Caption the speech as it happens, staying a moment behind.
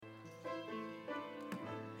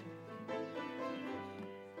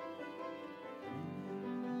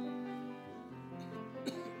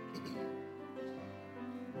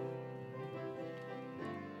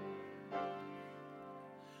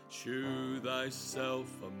Shew thyself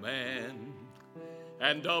a man,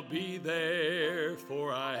 and I'll be there,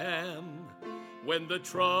 for I am. When the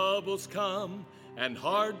troubles come and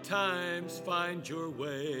hard times find your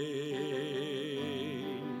way,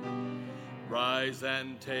 rise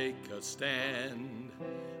and take a stand.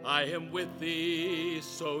 I am with thee,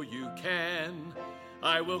 so you can.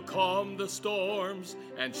 I will calm the storms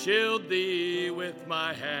and shield thee with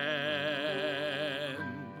my hand.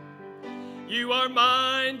 You are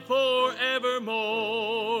mine forevermore.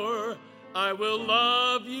 I will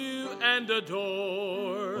love you and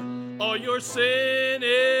adore. All your sin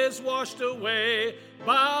is washed away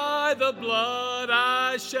by the blood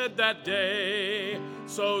I shed that day.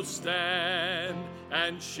 So stand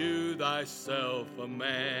and shew thyself a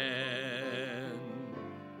man.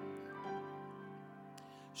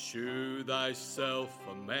 Shew thyself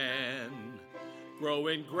a man. Grow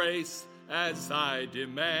in grace as I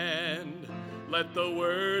demand. Let the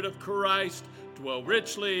word of Christ dwell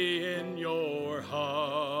richly in your heart.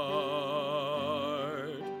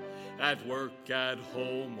 At work, at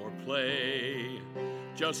home, or play,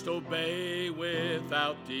 just obey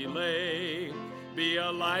without delay. Be a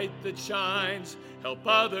light that shines, help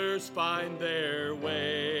others find their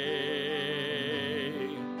way.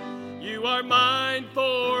 You are mine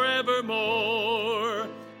forevermore.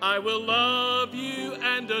 I will love you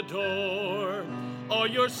and adore. All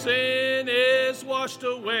your sin is washed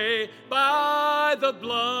away by the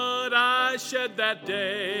blood I shed that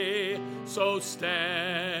day. So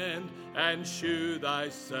stand and shew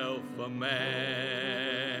thyself a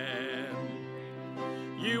man.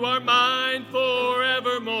 You are mine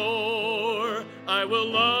forevermore. I will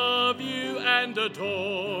love you and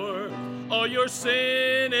adore. All your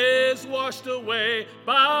sin is washed away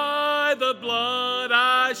by the blood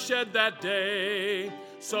I shed that day.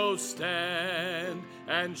 So stand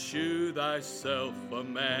and shew thyself a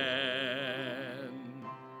man.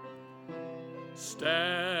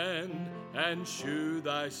 Stand and shew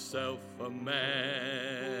thyself a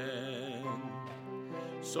man.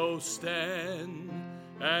 So stand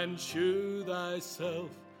and shew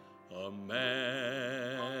thyself a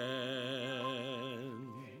man.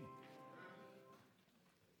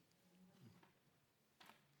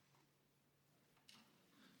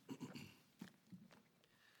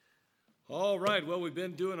 All right, well, we've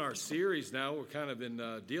been doing our series now. We're kind of been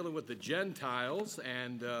dealing with the Gentiles,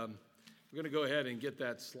 and we're going to go ahead and get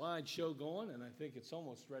that slideshow going, and I think it's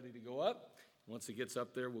almost ready to go up. Once it gets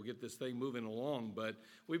up there, we'll get this thing moving along, but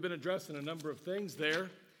we've been addressing a number of things there.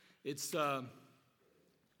 It's,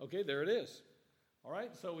 okay, there it is. All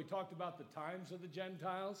right, so we talked about the times of the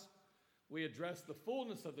Gentiles. We addressed the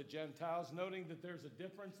fullness of the Gentiles, noting that there's a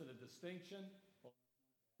difference and a distinction.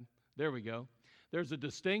 There we go. There's a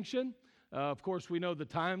distinction. Of course, we know the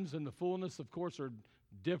times and the fullness, of course, are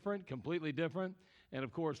different, completely different. And,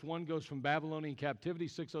 of course, one goes from Babylonian captivity,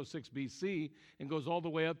 606 B.C., and goes all the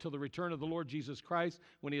way up to the return of the Lord Jesus Christ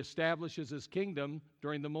when he establishes his kingdom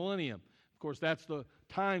during the millennium. Of course, that's the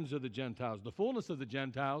times of the Gentiles. The fullness of the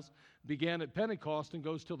Gentiles began at Pentecost and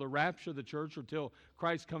goes till the rapture of the church or till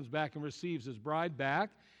Christ comes back and receives his bride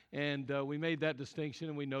back. And we made that distinction,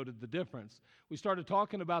 and we noted the difference. We started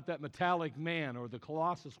talking about that metallic man, or the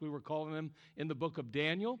Colossus, we were calling him in the book of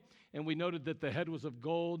Daniel, and we noted that the head was of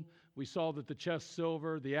gold. We saw that the chest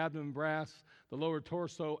silver, the abdomen brass, the lower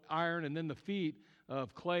torso iron, and then the feet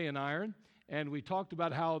of clay and iron. And we talked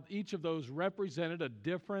about how each of those represented a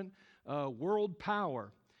different world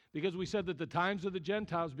power, because we said that the times of the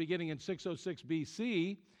Gentiles beginning in 606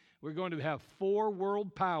 B.C., we're going to have 4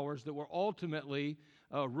 world powers that will ultimately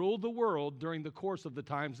rule the world during the course of the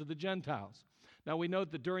times of the Gentiles. Now, we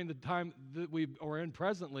note that during the time that we are in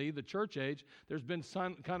presently, the church age, there's been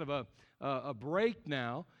some kind of a break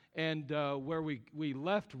now, and where we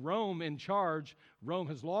left Rome in charge. Rome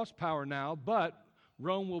has lost power now, but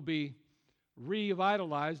Rome will be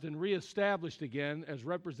revitalized and reestablished again as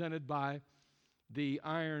represented by the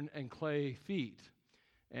iron and clay feet.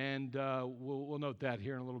 And we'll note that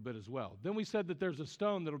here in a little bit as well. Then we said that there's a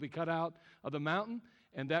stone that will be cut out of the mountain,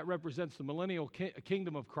 and that represents the millennial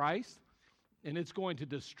kingdom of Christ. And it's going to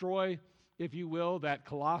destroy, if you will, that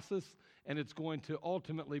Colossus, and it's going to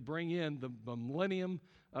ultimately bring in the millennium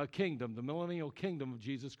kingdom, the millennial kingdom of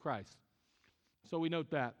Jesus Christ. So we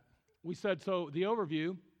note that. We said, so the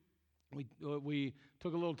overview, we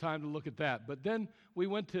took a little time to look at that. But then we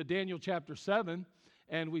went to Daniel chapter 7,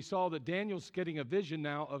 and we saw that Daniel's getting a vision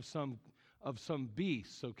now of some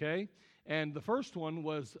beasts, okay? And the first one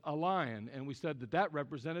was a lion, and we said that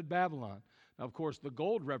represented Babylon. Now, of course, the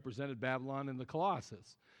gold represented Babylon and the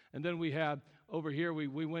Colossus. And then we had over here, we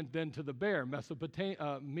went then to the bear,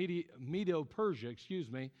 Medo-Persia,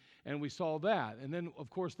 and we saw that. And then, of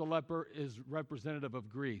course, the leper is representative of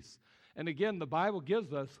Greece. And again, the Bible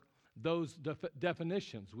gives us those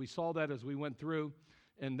definitions. We saw that as we went through,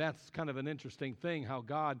 and that's kind of an interesting thing, how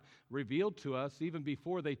God revealed to us, even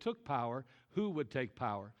before they took power, who would take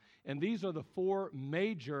power. And these are the four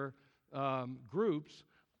major groups.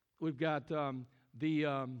 We've got the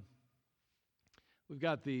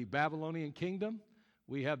Babylonian kingdom,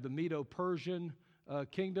 we have the Medo-Persian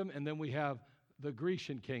kingdom, and then we have the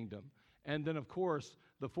Grecian kingdom. And then, of course,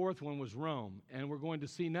 the fourth one was Rome. And we're going to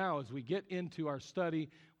see now, as we get into our study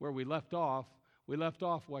where we left off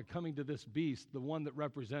by coming to this beast, the one that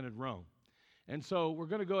represented Rome. And so we're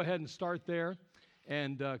going to go ahead and start there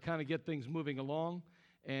and kind of get things moving along.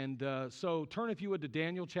 And so turn, if you would, to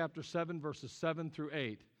Daniel chapter 7, verses 7 through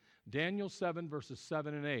 8. Daniel 7, verses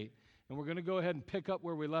 7 and 8. And we're going to go ahead and pick up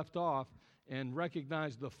where we left off and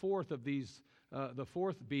recognize the fourth of these, the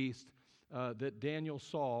fourth beast that Daniel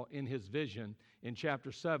saw in his vision in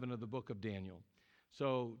chapter 7 of the book of Daniel.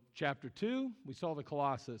 So chapter 2, we saw the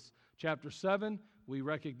Colossus. Chapter 7, we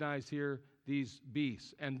recognize here these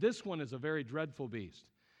beasts. And this one is a very dreadful beast.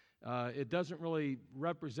 It doesn't really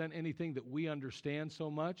represent anything that we understand so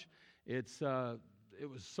much. It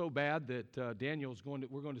was so bad that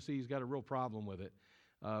we're going to see he's got a real problem with it.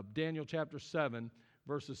 Daniel chapter 7,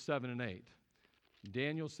 verses 7 and 8.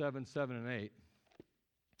 Daniel 7, 7 and 8.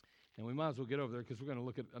 And we might as well get over there because we're going to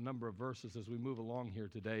look at a number of verses as we move along here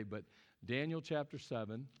today. But Daniel chapter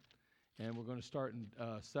 7, and we're going to start in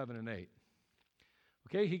 7 and 8.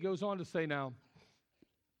 Okay, he goes on to say now,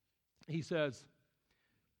 he says,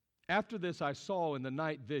 "After this I saw in the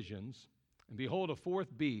night visions, and behold, a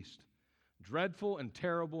fourth beast, dreadful and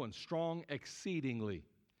terrible and strong exceedingly.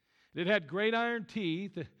 It had great iron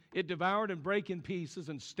teeth. It devoured and brake in pieces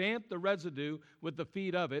and stamped the residue with the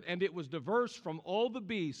feet of it. And it was diverse from all the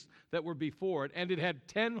beasts that were before it. And it had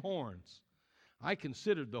 10 horns. I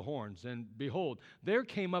considered the horns, and behold, there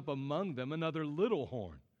came up among them another little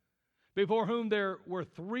horn, before whom there were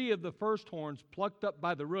 3 of the first horns plucked up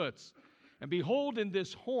by the roots. And behold, in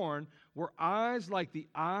this horn were eyes like the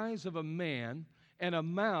eyes of a man, and a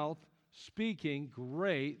mouth speaking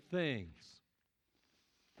great things."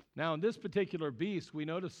 Now, in this particular beast, we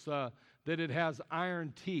notice that it has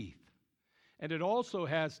iron teeth, and it also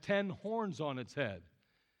has 10 horns on its head.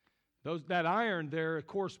 That iron there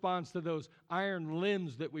corresponds to those iron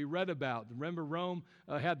limbs that we read about. Remember, Rome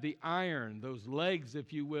had the iron, those legs,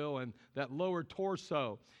 if you will, and that lower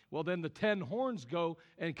torso. Well, then the 10 horns go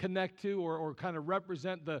and connect to or kind of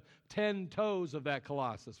represent the 10 toes of that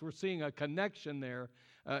Colossus. We're seeing a connection there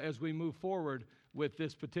as we move forward with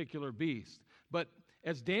this particular beast. But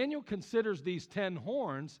as Daniel considers these 10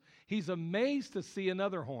 horns, he's amazed to see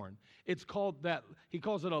another horn. He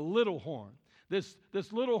calls it a little horn. This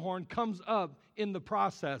little horn comes up in the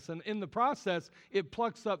process, and in the process, it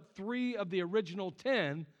plucks up 3 of the original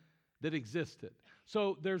 10 that existed.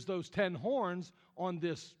 So there's those 10 horns on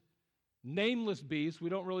this nameless beast. We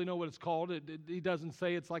don't really know what it's called. He doesn't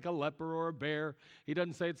say it's like a leper or a bear. He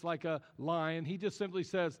doesn't say it's like a lion. He just simply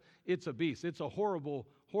says it's a beast. It's a horrible,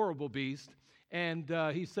 horrible beast. And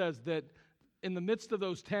he says that in the midst of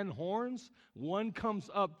those 10 horns, one comes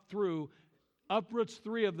up through, uproots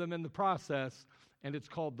 3 of them in the process, and it's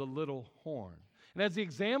called the little horn. And as he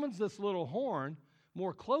examines this little horn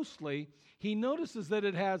more closely, he notices that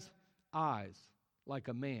it has eyes like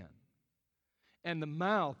a man and the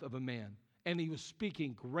mouth of a man, and he was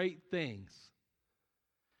speaking great things.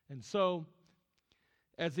 And so,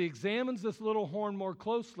 as he examines this little horn more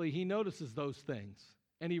closely, he notices those things.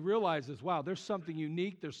 And he realizes, wow, there's something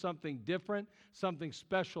unique, there's something different, something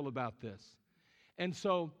special about this. And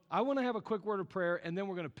so I want to have a quick word of prayer, and then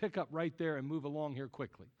we're going to pick up right there and move along here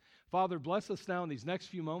quickly. Father, bless us now in these next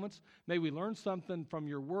few moments. May we learn something from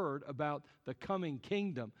your word about the coming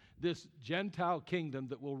kingdom, this Gentile kingdom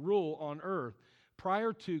that will rule on earth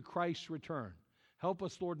prior to Christ's return. Help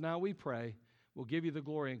us, Lord, now we pray. We'll give you the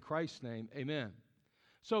glory in Christ's name. Amen.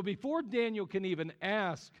 So before Daniel can even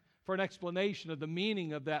ask for an explanation of the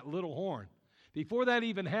meaning of that little horn, before that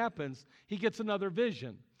even happens, he gets another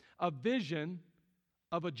vision, a vision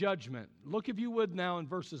of a judgment. Look, if you would, now in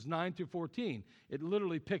verses 9 through 14. It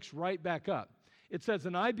literally picks right back up. It says,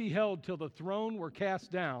 "And I beheld till the thrones were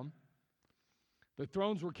cast down,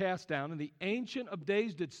 and the Ancient of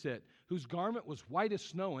Days did sit, whose garment was white as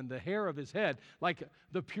snow, and the hair of his head like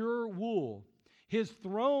the pure wool. His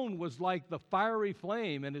throne was like the fiery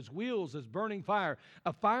flame, and his wheels as burning fire.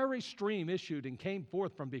 A fiery stream issued and came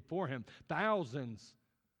forth from before him. Thousands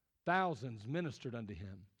ministered unto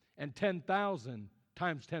him, and 10,000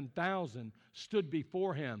 times 10,000 stood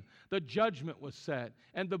before him. The judgment was set,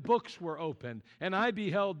 and the books were opened. And I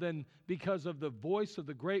beheld then, because of the voice of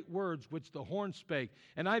the great words which the horn spake,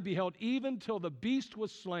 and I beheld even till the beast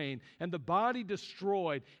was slain, and the body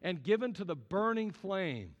destroyed, and given to the burning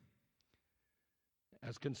flame.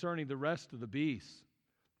 As concerning the rest of the beasts,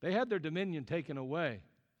 they had their dominion taken away,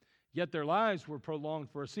 yet their lives were prolonged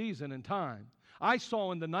for a season and time. I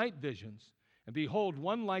saw in the night visions, and behold,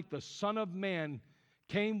 one like the Son of Man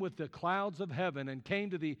came with the clouds of heaven, and came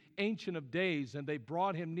to the Ancient of Days, and they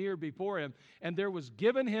brought him near before him. And there was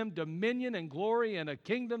given him dominion and glory and a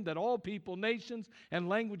kingdom, that all people, nations, and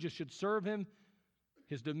languages should serve him.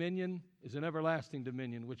 His dominion is an everlasting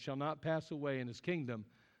dominion, which shall not pass away, and his kingdom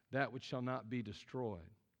that which shall not be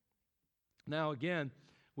destroyed. Now again,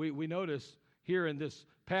 we notice here in this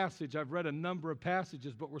passage, I've read a number of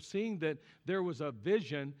passages, but we're seeing that there was a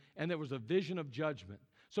vision, and there was a vision of judgment.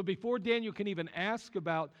 So before Daniel can even ask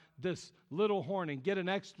about this little horn and get an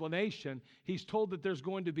explanation, he's told that there's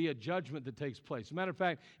going to be a judgment that takes place. As a matter of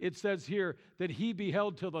fact, it says here that he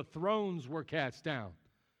beheld till the thrones were cast down.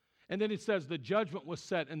 And then it says the judgment was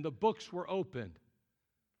set and the books were opened.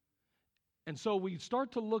 And so we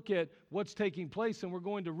start to look at what's taking place, and we're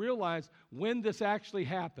going to realize when this actually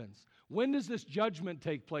happens. When does this judgment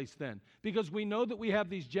take place then? Because we know that we have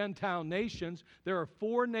these Gentile nations. There are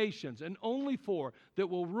 4 nations, and only 4, that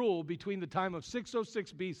will rule between the time of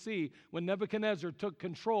 606 BC, when Nebuchadnezzar took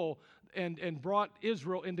control and brought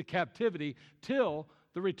Israel into captivity, till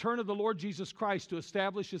the return of the Lord Jesus Christ to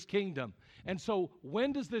establish his kingdom. And so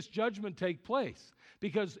when does this judgment take place?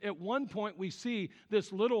 Because at one point we see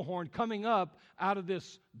this little horn coming up out of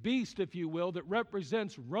this beast, if you will, that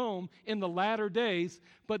represents Rome in the latter days.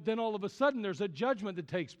 But then all of a sudden there's a judgment that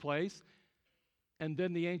takes place. And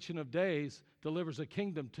then the Ancient of Days delivers a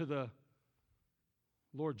kingdom to the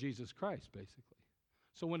Lord Jesus Christ, basically.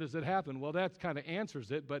 So when does it happen? Well, that kind of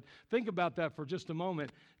answers it, but think about that for just a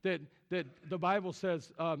moment, that the Bible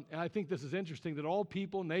says, and I think this is interesting, that all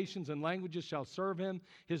people, nations, and languages shall serve him.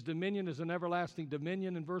 His dominion is an everlasting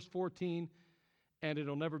dominion in verse 14, and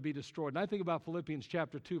it'll never be destroyed. And I think about Philippians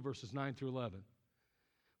chapter 2, verses 9 through 11.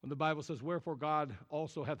 When the Bible says, wherefore God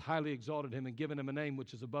also hath highly exalted him and given him a name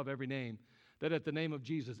which is above every name, that at the name of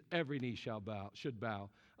Jesus every knee should bow,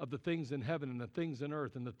 of the things in heaven and the things in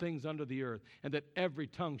earth and the things under the earth, and that every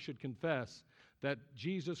tongue should confess that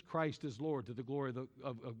Jesus Christ is Lord, to the glory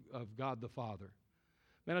of God the Father.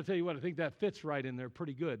 Man, I'll tell you what, I think that fits right in there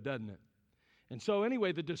pretty good, doesn't it? And so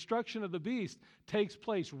anyway, the destruction of the beast takes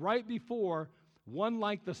place right before one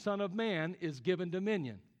like the Son of Man is given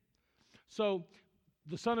dominion. So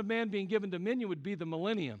the Son of Man being given dominion would be the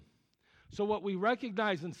millennium. So what we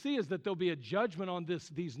recognize and see is that there'll be a judgment on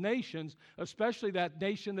these nations, especially that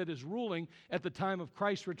nation that is ruling at the time of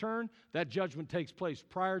Christ's return. That judgment takes place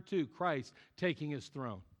prior to Christ taking his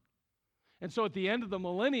throne. And so at the end of the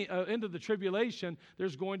millennium, end of the tribulation,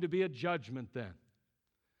 there's going to be a judgment then.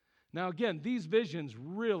 Now again, these visions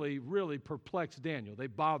really, really perplexed Daniel. They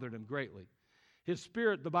bothered him greatly. His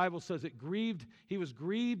spirit, the Bible says, he was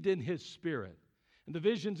grieved in his spirit. And the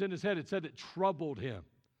visions in his head, it said it troubled him.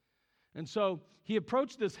 And so he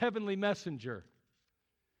approached this heavenly messenger.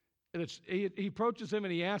 And he approaches him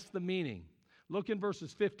and he asks the meaning. Look in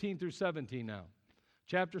verses 15 through 17 now.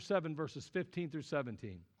 Chapter 7, verses 15 through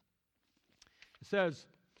 17. It says,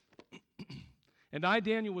 and I,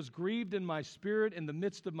 Daniel, was grieved in my spirit in the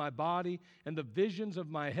midst of my body, and the visions of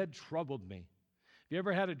my head troubled me. Have you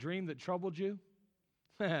ever had a dream that troubled you?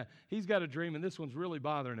 He's got a dream, and this one's really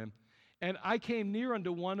bothering him. And I came near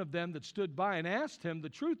unto one of them that stood by and asked him the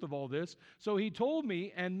truth of all this. So he told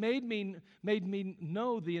me and made me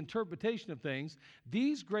know the interpretation of things.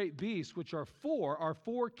 These great beasts, which are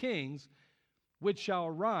 4 kings, which shall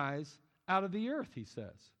arise out of the earth, he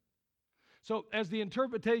says. So as the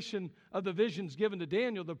interpretation of the visions given to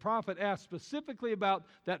Daniel, the prophet asked specifically about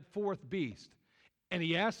that 4th beast. And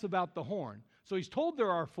he asks about the horn. So he's told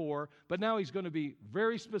there are 4, but now he's going to be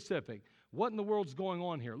very specific. What in the world's going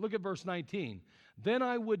on here? Look at verse 19. Then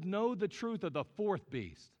I would know the truth of the 4th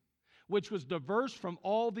beast, which was diverse from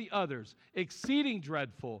all the others, exceeding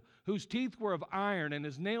dreadful, whose teeth were of iron and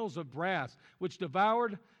his nails of brass, which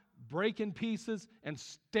devoured, brake in pieces, and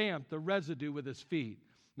stamped the residue with his feet.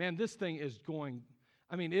 Man, this thing is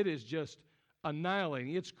it is just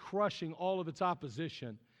annihilating. It's crushing all of its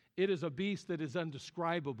opposition. It is a beast that is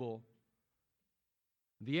undescribable.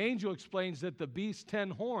 The angel explains that the beast's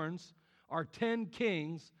 10 horns are 10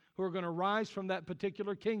 kings who are going to rise from that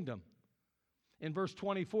particular kingdom. In verse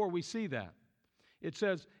 24, we see that. It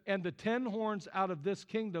says, and the 10 horns out of this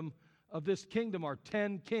kingdom are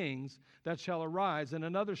 10 kings that shall arise, and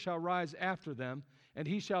another shall rise after them, and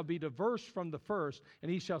he shall be diverse from the first,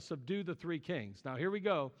 and he shall subdue the 3 kings. Now, here we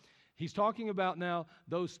go. He's talking about now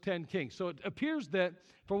those 10 kings. So it appears that,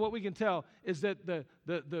 from what we can tell, is that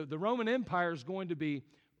the Roman Empire is going to be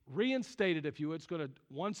reinstated, if you would. It's going to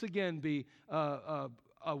once again be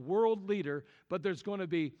a world leader, but there's going to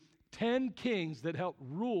be 10 kings that help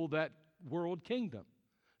rule that world kingdom.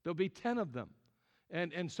 There'll be 10 of them.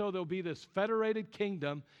 And so there'll be this federated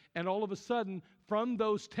kingdom, and all of a sudden, from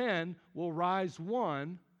those 10 will rise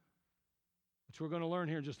one, which we're going to learn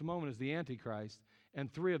here in just a moment is the Antichrist, and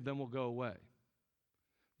 3 of them will go away.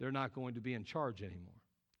 They're not going to be in charge anymore.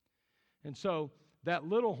 And so that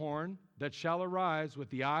little horn that shall arise with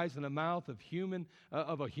the eyes and the mouth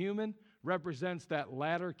of a human represents that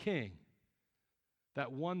latter king, that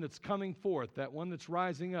one that's coming forth, that one that's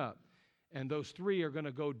rising up. And those 3 are going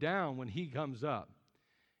to go down when he comes up.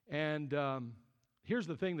 And here's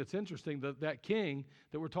the thing that's interesting, that king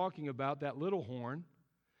that we're talking about, that little horn,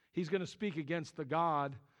 he's going to speak against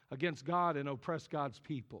God and oppress God's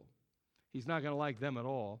people. He's not going to like them at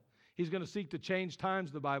all. He's going to seek to change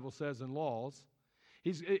times, the Bible says, and laws.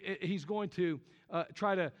 He's going to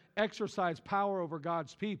try to exercise power over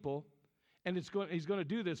God's people, and he's going to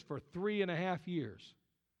do this for 3.5 years.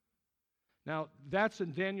 Now, that's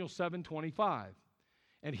in Daniel 7:25.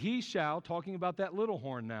 And he shall, talking about that little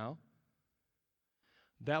horn now,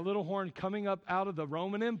 that little horn coming up out of the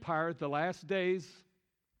Roman Empire at the last days,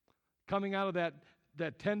 coming out of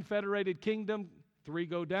that 10 federated kingdom, 3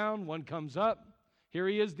 go down, 1 comes up. Here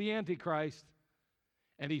he is, the Antichrist.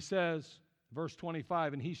 And he says, verse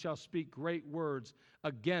 25, and he shall speak great words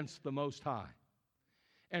against the Most High,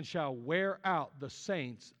 and shall wear out the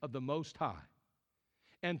saints of the Most High,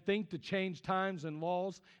 and think to change times and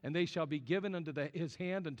laws, and they shall be given unto his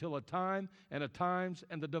hand until a time and a times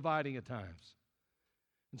and the dividing of times.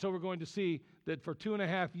 And so we're going to see that for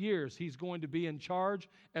 2.5 years he's going to be in charge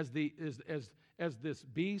as this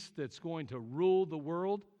beast that's going to rule the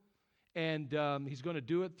world, and he's going to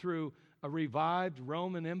do it through a revived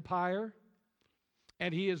Roman Empire,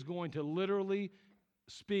 and he is going to literally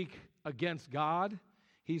speak against God.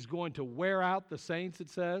 He's going to wear out the saints, it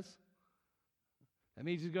says. That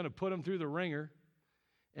means he's going to put them through the ringer,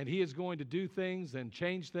 and he is going to do things and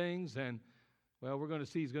change things, and, well, we're going to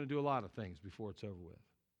see he's going to do a lot of things before it's over with.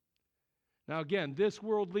 Now, again, this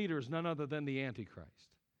world leader is none other than the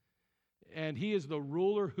Antichrist, and he is the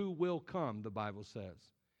ruler who will come, the Bible says.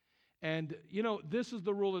 And, this is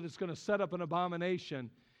the ruler that's going to set up an abomination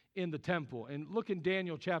in the temple. And look in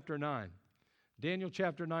Daniel chapter 9. Daniel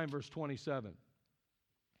chapter 9, verse 27.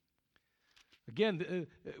 Again,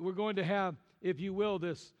 we're going to have, if you will,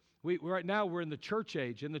 right now we're in the church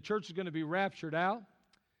age, and the church is going to be raptured out,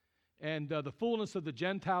 and the fullness of the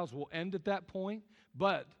Gentiles will end at that point,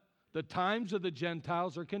 but the times of the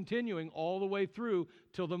Gentiles are continuing all the way through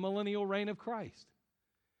till the millennial reign of Christ.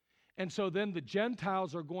 And so then the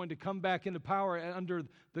Gentiles are going to come back into power under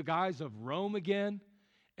the guise of Rome again,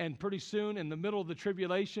 and pretty soon in the middle of the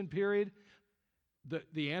tribulation period,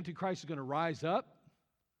 the Antichrist is going to rise up,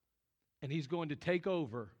 and he's going to take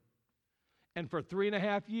over. And for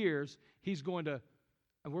 3.5 years,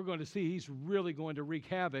 and we're going to see he's really going to wreak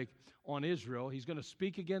havoc on Israel. He's going to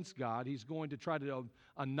speak against God. He's going to try to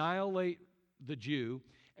annihilate the Jew,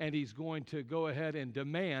 and he's going to go ahead and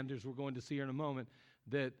demand, as we're going to see here in a moment,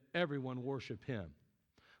 that everyone worship him.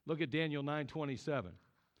 Look at Daniel 9:27.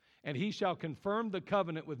 And he shall confirm the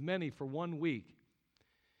covenant with many for 1 week.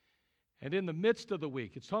 And in the midst of the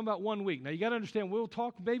week, it's talking about 1 week. Now you got to understand,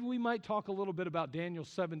 maybe we might talk a little bit about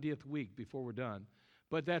Daniel's 70th week before we're done.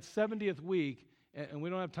 But that 70th week, and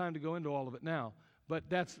we don't have time to go into all of it now, but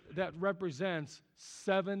that represents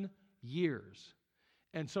 7 years.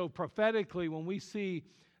 And so prophetically, when we see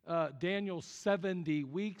Daniel's 70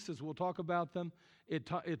 weeks, as we'll talk about them,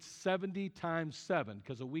 it's 70 times 7,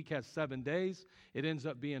 because a week has 7 days. It ends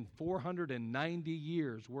up being 490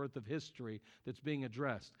 years worth of history that's being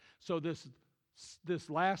addressed. So this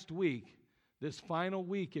last week, this final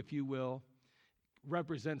week, if you will,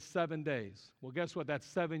 represents 7 days. Well, guess what? That's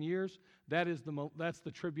 7 years. That's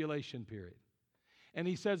the tribulation period. And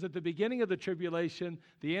he says at the beginning of the tribulation,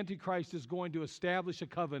 the Antichrist is going to establish a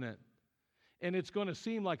covenant. And it's going to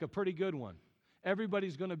seem like a pretty good one.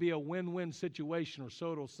 Everybody's going to be a win-win situation, or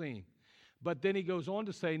so it'll seem. But then he goes on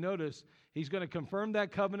to say, notice, he's going to confirm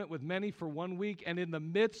that covenant with many for 1 week, and in the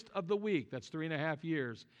midst of the week, that's 3.5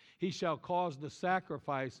 years, he shall cause the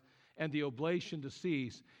sacrifice and the oblation to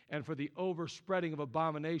cease, and for the overspreading of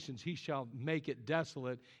abominations he shall make it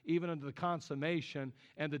desolate, even unto the consummation,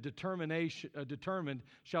 and the determined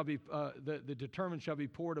shall be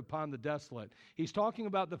poured upon the desolate. He's talking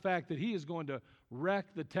about the fact that he is going to wreck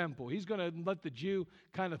the temple. He's going to let the Jew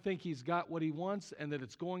kind of think he's got what he wants and that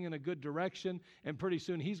it's going in a good direction, and pretty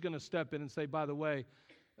soon he's going to step in and say, by the way,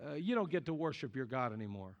 you don't get to worship your God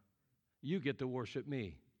anymore. You get to worship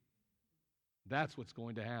me. That's what's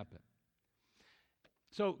going to happen.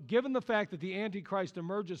 So, given the fact that the Antichrist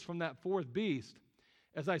emerges from that fourth beast,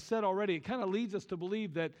 as I said already, it kind of leads us to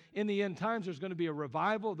believe that in the end times there's going to be a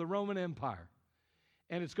revival of the Roman Empire.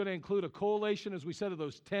 And it's going to include a coalition, as we said, of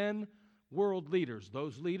those 10 world leaders,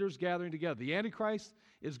 those leaders gathering together. The Antichrist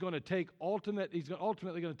is going to ultimately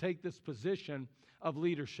going to take this position of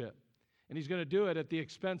leadership. And he's going to do it at the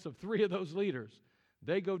expense of 3 of those leaders.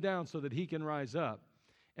 They go down so that he can rise up.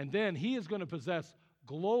 And then he is going to possess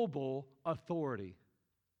global authority.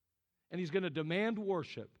 And he's going to demand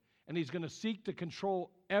worship. And he's going to seek to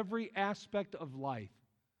control every aspect of life.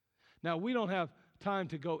 Now, we don't have time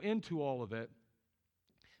to go into all of it,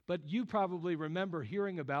 but you probably remember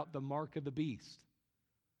hearing about the mark of the beast.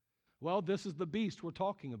 Well, this is the beast we're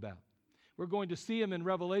talking about. We're going to see him in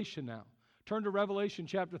Revelation now. Turn to Revelation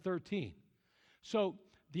chapter 13. So,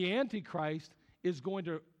 the Antichrist is going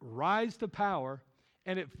to rise to power,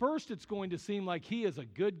 and at first it's going to seem like he is a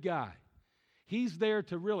good guy. He's there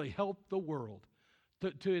to really help the world,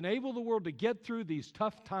 to enable the world to get through these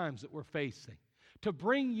tough times that we're facing, to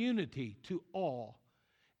bring unity to all,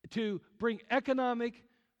 to bring economic,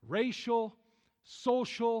 racial,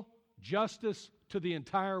 social justice to the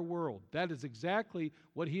entire world. That is exactly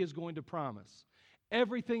what he is going to promise.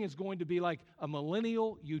 Everything is going to be like a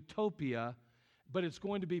millennial utopia, but it's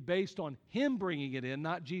going to be based on him bringing it in,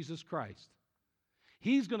 not Jesus Christ.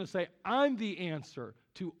 He's going to say, I'm the answer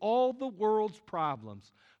to all the world's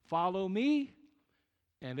problems. Follow me,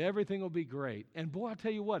 and everything will be great. And boy, I'll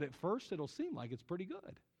tell you what, at first it'll seem like it's pretty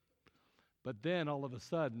good. But then all of a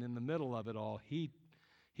sudden, in the middle of it all, he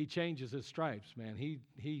changes his stripes, man.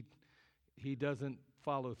 He doesn't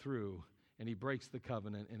follow through, and he breaks the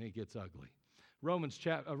covenant, and it gets ugly.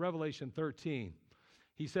 Revelation 13,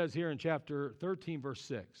 he says here in chapter 13, verse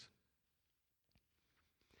 6,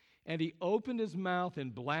 and he opened his mouth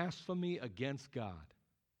in blasphemy against God,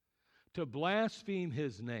 to blaspheme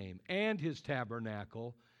his name and his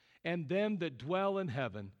tabernacle and them that dwell in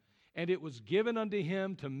heaven. And it was given unto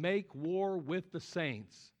him to make war with the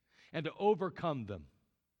saints and to overcome them.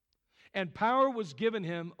 And power was given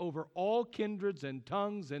him over all kindreds and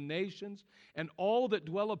tongues and nations, and all that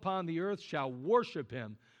dwell upon the earth shall worship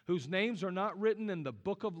him, whose names are not written in the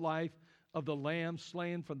book of life of the Lamb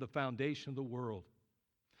slain from the foundation of the world.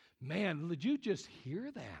 Man, did you just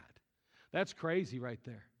hear that? That's crazy right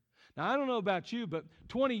there. Now, I don't know about you, but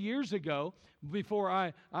 20 years ago,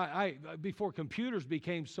 before before computers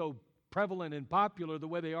became so prevalent and popular the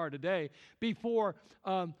way they are today, before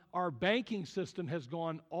our banking system has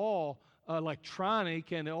gone all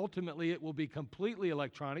electronic, and ultimately it will be completely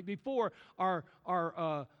electronic, before our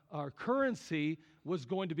currency was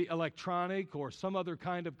going to be electronic or some other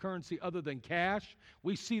kind of currency other than cash,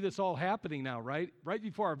 we see this all happening now, right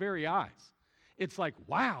before our very eyes. It's like,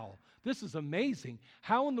 wow, this is amazing.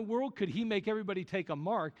 How in the world could he make everybody take a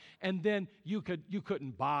mark, and then you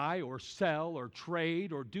couldn't buy or sell or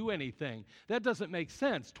trade or do anything? That doesn't make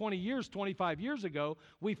sense. 25 years ago,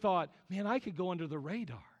 we thought, man, I could go under the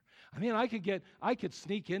radar. I mean, I could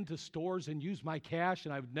sneak into stores and use my cash,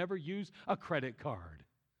 and I would never use a credit card.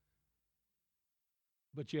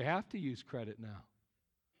 But you have to use credit now.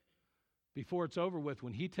 Before it's over with,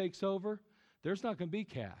 when he takes over, there's not going to be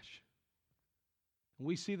cash.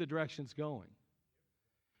 We see the direction it's going.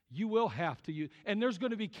 You will have to use, and there's going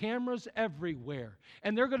to be cameras everywhere,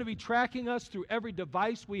 and they're going to be tracking us through every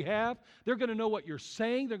device we have. They're going to know what you're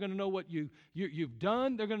saying. They're going to know what you've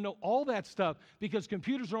done. They're going to know all that stuff, because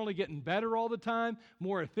computers are only getting better all the time,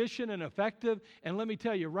 more efficient and effective. And let me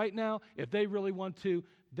tell you right now, if they really want to,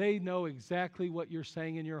 they know exactly what you're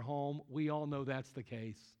saying in your home. We all know that's the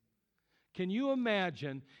case. Can you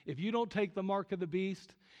imagine if you don't take the mark of the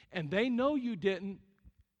beast, and they know you didn't?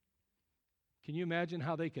 Can you imagine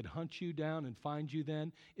how they could hunt you down and find you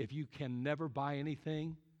then if you can never buy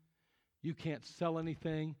anything? You can't sell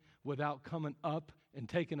anything without coming up and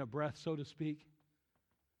taking a breath, so to speak.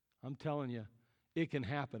 I'm telling you, it can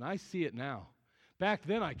happen. I see it now. Back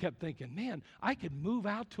then I kept thinking, man, I could move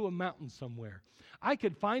out to a mountain somewhere. I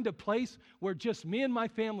could find a place where just me and my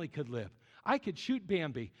family could live. I could shoot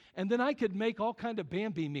Bambi, and then I could make all kind of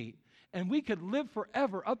Bambi meat, and we could live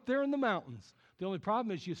forever up there in the mountains. The only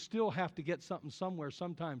problem is you still have to get something somewhere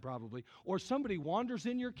sometime probably. Or somebody wanders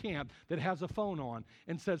in your camp that has a phone on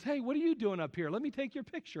and says, hey, what are you doing up here? Let me take your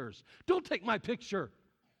pictures. Don't take my picture.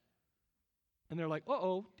 And they're like,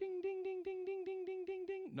 uh-oh, ding, ding, ding, ding, ding, ding, ding, ding,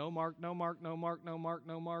 ding. No mark, no mark, no mark, no mark,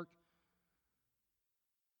 no mark.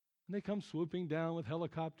 And they come swooping down with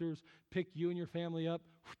helicopters, pick you and your family up,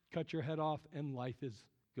 cut your head off, and life is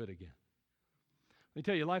good again. Let me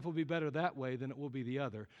tell you, life will be better that way than it will be the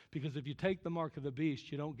other. Because if you take the mark of the beast,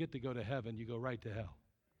 you don't get to go to heaven, you go right to hell.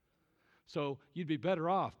 So you'd be better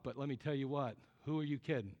off, but let me tell you what, who are you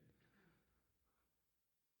kidding?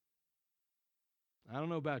 I don't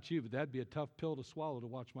know about you, but that'd be a tough pill to swallow to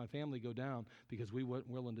watch my family go down because we weren't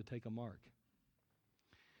willing to take a mark.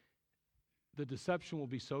 The deception will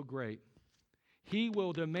be so great. He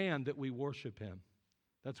will demand that we worship him.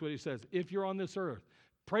 That's what he says. If you're on this earth,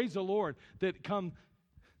 praise the Lord that come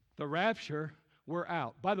the rapture, we're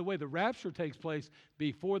out. By the way, the rapture takes place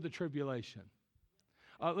before the tribulation.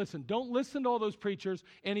 Listen, don't listen to all those preachers.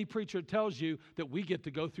 Any preacher tells you that we get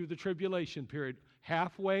to go through the tribulation period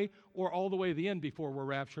halfway or all the way to the end before we're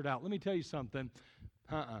raptured out. Let me tell you something.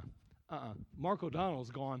 Mark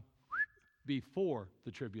O'Donnell's gone before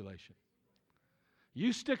the tribulation.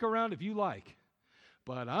 You stick around if you like,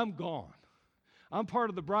 but I'm gone. I'm part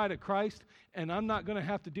of the bride of Christ, and I'm not going to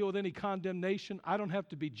have to deal with any condemnation. I don't have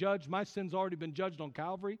to be judged. My sin's already been judged on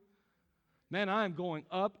Calvary. Man, I am going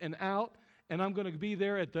up and out, and I'm going to be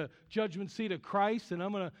there at the judgment seat of Christ, and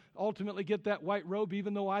I'm going to ultimately get that white robe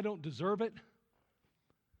even though I don't deserve it.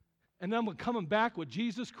 And then I'm coming back with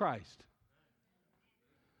Jesus Christ.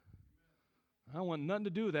 I don't want nothing to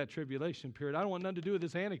do with that tribulation period. I don't want nothing to do with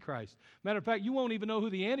this Antichrist. Matter of fact, you won't even know who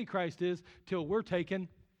the Antichrist is till we're taken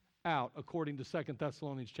out, according to 2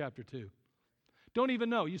 Thessalonians chapter 2. Don't even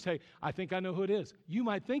know. You say, I think I know who it is. You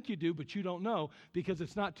might think you do, but you don't know because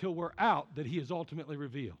it's not till we're out that he is ultimately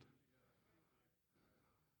revealed.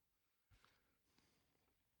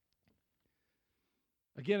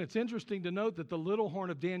 Again, it's interesting to note that the little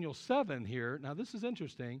horn of Daniel 7 here, now this is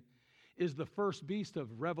interesting, is the first beast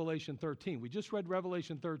of Revelation 13. We just read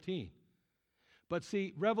Revelation 13. But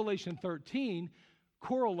see, Revelation 13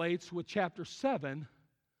 correlates with chapter 7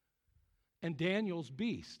 and Daniel's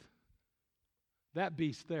beast. That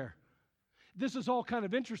beast there. This is all kind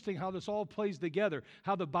of interesting how this all plays together,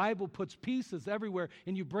 how the Bible puts pieces everywhere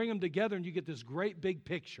and you bring them together and you get this great big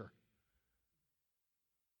picture.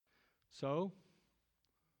 So,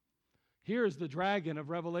 here is the dragon of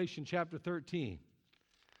Revelation chapter 13.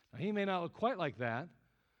 Now, he may not look quite like that,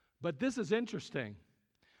 but this is interesting.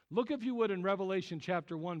 Look, if you would, in Revelation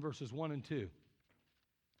chapter 1, verses 1 and 2.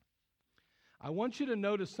 I want you to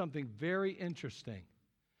notice something very interesting.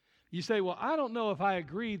 You say, well, I don't know if I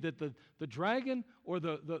agree that the dragon or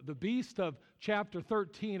the beast of chapter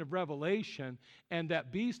 13 of Revelation and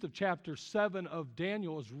that beast of chapter 7 of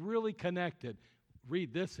Daniel is really connected.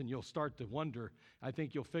 Read this and you'll start to wonder. I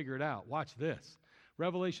think you'll figure it out. Watch this.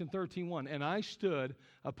 Revelation 13:1. And I stood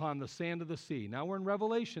upon the sand of the sea. Now we're in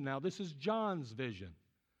Revelation now. This is John's vision.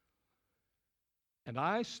 And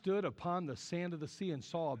I stood upon the sand of the sea and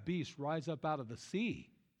saw a beast rise up out of the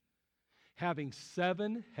sea, having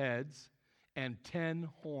 7 heads and 10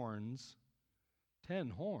 horns.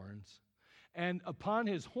 10 horns. And upon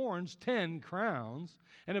his horns 10 crowns,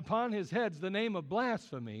 and upon his heads the name of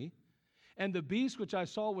blasphemy. And the beast which I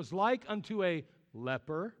saw was like unto a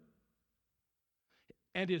leper,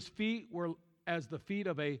 and his feet were as the feet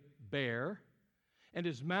of a bear, and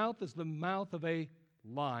his mouth as the mouth of a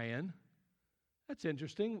lion. That's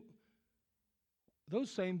interesting. Those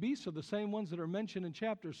same beasts are the same ones that are mentioned in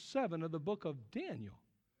chapter 7 of the book of Daniel.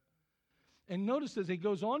 And notice as he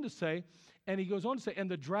goes on to say, and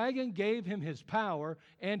the dragon gave him his power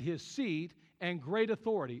and his seat and great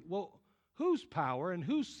authority. Well, whose power and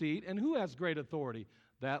whose seat and who has great authority?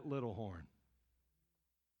 That little horn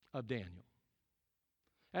of Daniel.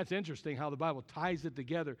 That's interesting how the Bible ties it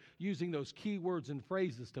together using those key words and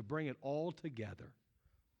phrases to bring it all together.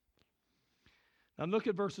 Now look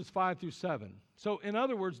at verses 5 through 7. So in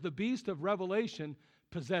other words, the beast of Revelation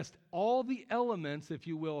possessed all the elements, if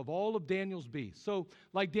you will, of all of Daniel's beasts. So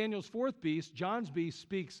like Daniel's fourth beast, John's beast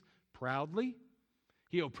speaks proudly.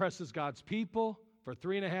 He oppresses God's people for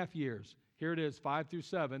 3.5 years. Here it is, 5 through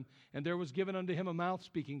 7. And there was given unto him a mouth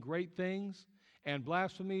speaking great things, and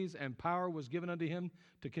blasphemies, and power was given unto him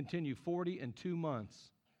to continue 42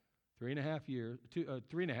 months. 3.5 years,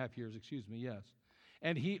 3.5 years, yes.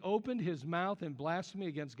 And he opened his mouth in blasphemy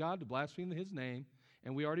against God, to blaspheme his name.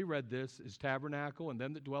 And we already read this, his tabernacle and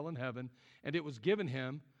them that dwell in heaven. And it was given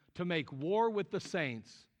him to make war with the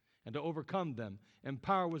saints and to overcome them. And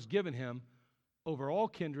power was given him over all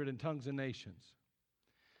kindred and tongues and nations.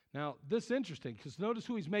 Now, this is interesting, because notice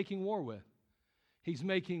who he's making war with. He's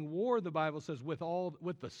making war, the Bible says, with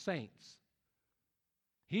the saints.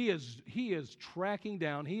 He is tracking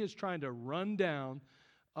down, he is trying to run down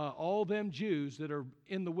all them Jews that are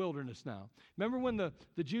in the wilderness now. Remember when the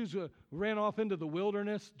Jews ran off into the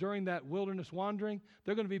wilderness during that wilderness wandering?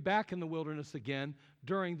 They're going to be back in the wilderness again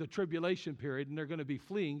during the tribulation period, and they're going to be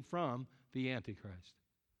fleeing from the Antichrist.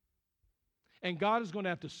 And God is going to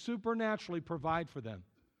have to supernaturally provide for them.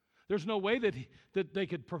 There's no way that they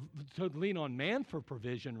could lean on man for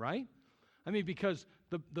provision, right? I mean, because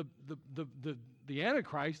the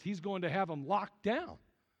Antichrist, he's going to have them locked down.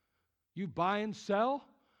 You buy and sell,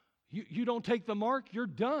 you don't take the mark, you're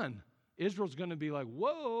done. Israel's going to be like,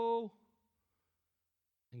 whoa.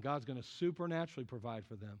 And God's going to supernaturally provide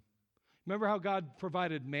for them. Remember how God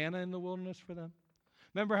provided manna in the wilderness for them?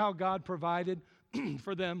 Remember how God provided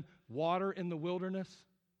for them water in the wilderness?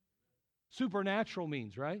 Supernatural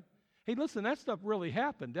means, right? Hey, listen, that stuff really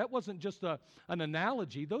happened. That wasn't just an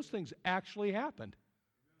analogy. Those things actually happened.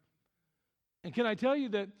 And can I tell you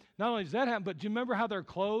that not only does that happen, but do you remember how their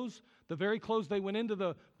clothes, the very clothes they went into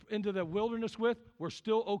the wilderness with, were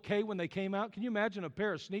still okay when they came out? Can you imagine a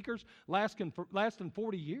pair of sneakers lasting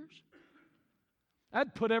 40 years?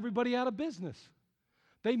 That'd put everybody out of business.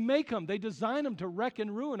 They make them, they design them to wreck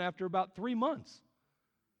and ruin after about 3 months.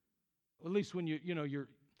 At least when you're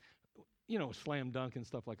slam dunk and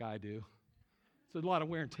stuff like I do. It's a lot of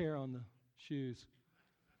wear and tear on the shoes.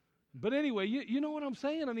 But anyway, you know what I'm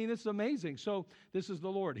saying? I mean, it's amazing. So this is the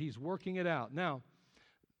Lord. He's working it out. Now,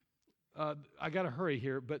 I got to hurry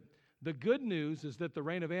here, but the good news is that the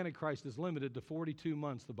reign of Antichrist is limited to 42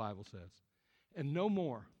 months, the Bible says, and no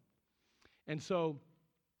more. And so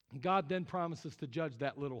God then promises to judge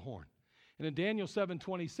that little horn. And in Daniel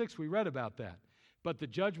 7:26, we read about that. But the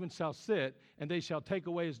judgment shall sit, and they shall take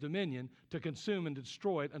away his dominion to consume and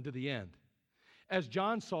destroy it unto the end. As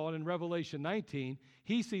John saw it in Revelation 19,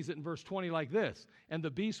 he sees it in verse 20 like this. And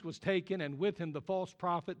the beast was taken, and with him the false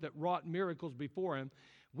prophet that wrought miracles before him,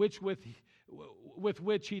 with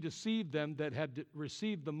which he deceived them that had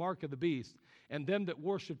received the mark of the beast, and them that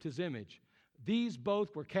worshipped his image. These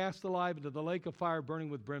both were cast alive into the lake of fire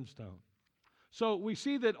burning with brimstone. So we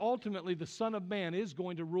see that ultimately the Son of Man is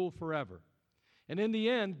going to rule forever. And in the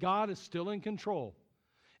end, God is still in control.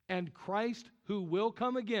 And Christ, who will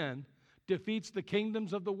come again, defeats the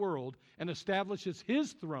kingdoms of the world and establishes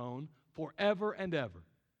his throne forever and ever.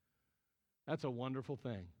 That's a wonderful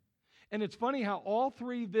thing. And it's funny how all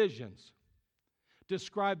three visions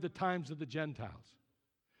describe the times of the Gentiles.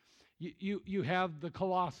 You have the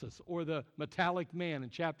Colossus, or the metallic man, in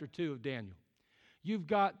chapter 2 of Daniel. You've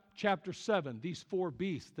got chapter 7, these four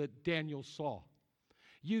beasts that Daniel saw.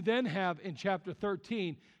 You then have, in chapter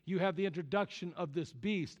 13, you have the introduction of this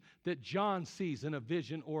beast that John sees in a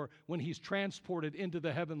vision, or when he's transported into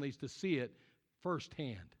the heavenlies to see it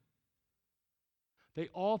firsthand. They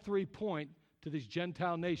all three point to these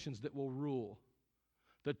Gentile nations that will rule,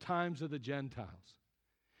 the times of the Gentiles.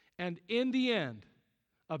 And in the end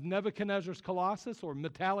of Nebuchadnezzar's Colossus, or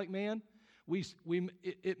metallic man,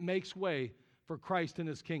 it makes way for Christ and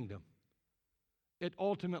his kingdom. It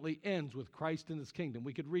ultimately ends with Christ and his kingdom.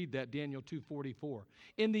 We could read that, Daniel 2:44.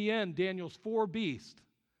 In the end, Daniel's four beasts,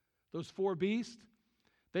 those four beasts,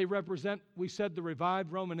 they represent, we said, the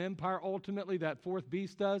revived Roman Empire. Ultimately, that fourth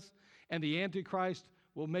beast does. And the Antichrist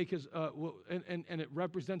will make his, and it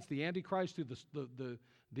represents the Antichrist through the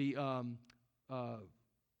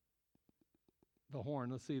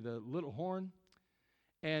horn. Let's see, the little horn.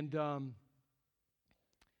 And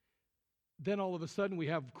then all of a sudden we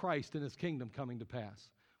have Christ and his kingdom coming to pass.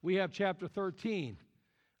 We have chapter 13.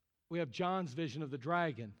 We have John's vision of the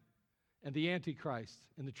dragon and the Antichrist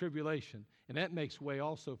and the tribulation. And that makes way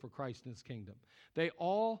also for Christ and his kingdom. They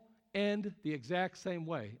all end the exact same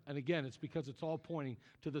way. And again, it's because it's all pointing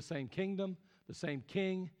to the same kingdom, the same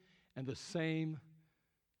king, and the same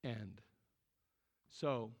end.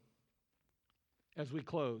 So, as we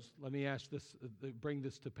close, let me ask this, bring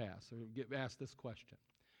this to pass, or ask this question.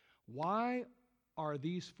 Why are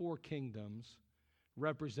these four kingdoms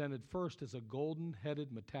represented first as a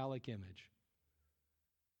golden-headed metallic image,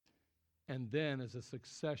 and then as a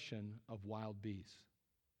succession of wild beasts?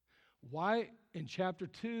 Why, in chapter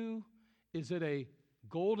 2, is it a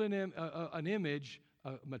golden an image,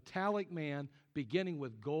 a metallic man, beginning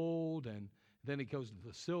with gold, and then it goes to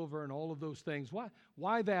the silver and all of those things?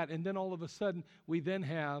 Why that? And then all of a sudden, we then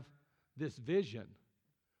have this vision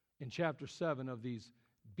in chapter 7 of these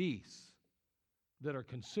beasts that are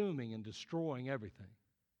consuming and destroying everything.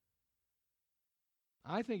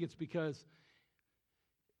 I think it's because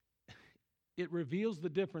it reveals the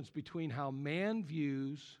difference between how man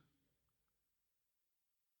views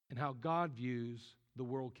and how God views the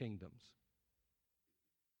world kingdoms.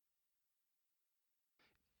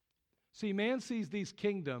 See, man sees these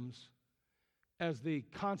kingdoms as the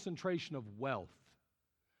concentration of wealth,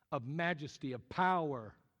 of majesty, of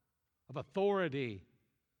power, of authority,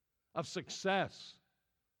 of success.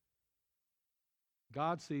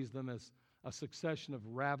 God sees them as a succession of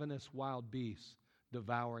ravenous wild beasts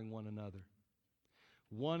devouring one another.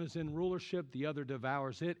 One is in rulership, the other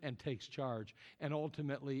devours it and takes charge, and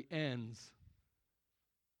ultimately ends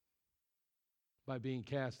by being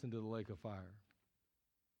cast into the lake of fire.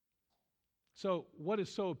 So, what is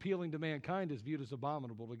so appealing to mankind is viewed as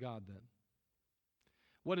abominable to God then.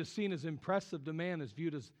 What is seen as impressive to man is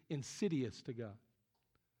viewed as insidious to God.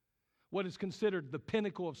 What is considered the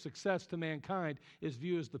pinnacle of success to mankind is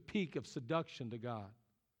viewed as the peak of seduction to God.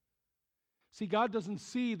 See, God doesn't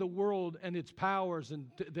see the world and its powers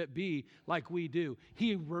that be like we do.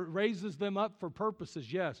 He raises them up for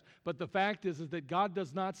purposes, yes, but the fact is that God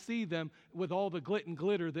does not see them with all the glit and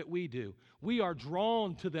glitter that we do. We are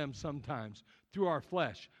drawn to them sometimes through our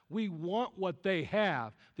flesh. We want what they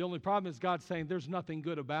have. The only problem is God saying there's nothing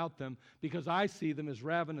good about them because I see them as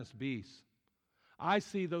ravenous beasts. I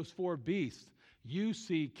see those four beasts. You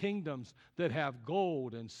see kingdoms that have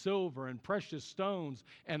gold and silver and precious stones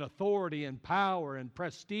and authority and power and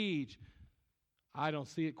prestige. I don't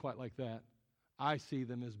see it quite like that. I see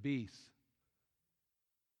them as beasts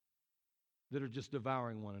that are just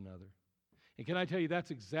devouring one another. And can I tell you,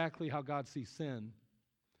 that's exactly how God sees sin.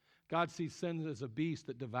 God sees sin as a beast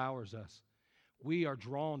that devours us. We are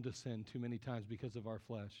drawn to sin too many times because of our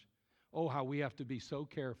flesh. Oh, how we have to be so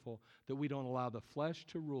careful that we don't allow the flesh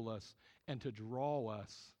to rule us and to draw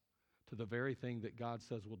us to the very thing that God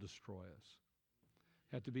says will destroy us.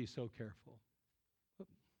 Have to be so careful.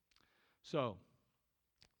 So,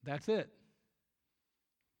 that's it.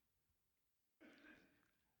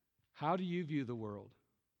 How do you view the world?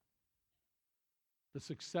 The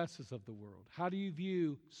successes of the world. How do you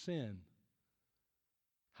view sin?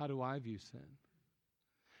 How do I view sin?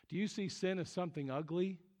 Do you see sin as something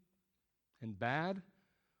ugly and bad?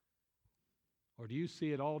 Or do you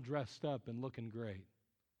see it all dressed up and looking great?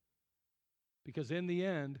 Because in the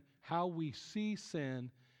end, how we see sin,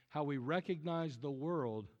 how we recognize the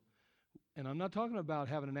world, and I'm not talking about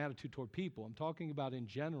having an attitude toward people, I'm talking about in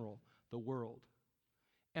general, the world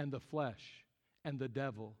and the flesh and the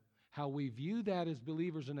devil, how we view that as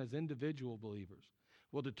believers and as individual believers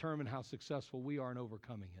will determine how successful we are in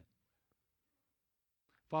overcoming it.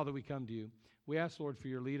 Father, we come to you. We ask, Lord, for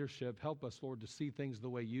your leadership. Help us, Lord, to see things the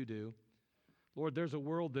way you do. Lord, there's a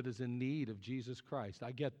world that is in need of Jesus Christ.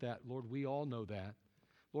 I get that. Lord, we all know that.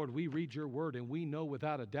 Lord, we read your word and we know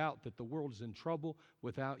without a doubt that the world is in trouble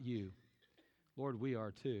without you. Lord, we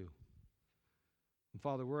are too. And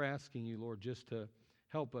Father, we're asking you, Lord, just to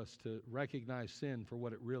help us to recognize sin for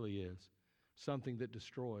what it really is. Something that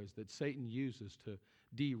destroys, that Satan uses to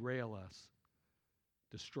derail us,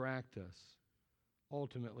 distract us.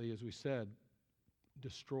 Ultimately, as we said,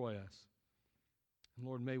 destroy us. And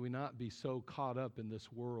Lord, may we not be so caught up in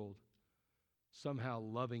this world, somehow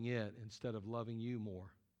loving it instead of loving you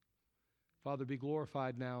more. Father, be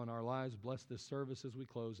glorified now in our lives. Bless this service as we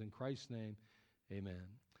close. In Christ's name, amen.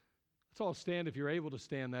 Let's all stand if you're able to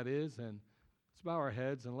stand, that is, and let's bow our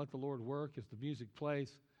heads and let the Lord work as the music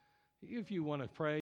plays. If you want to pray,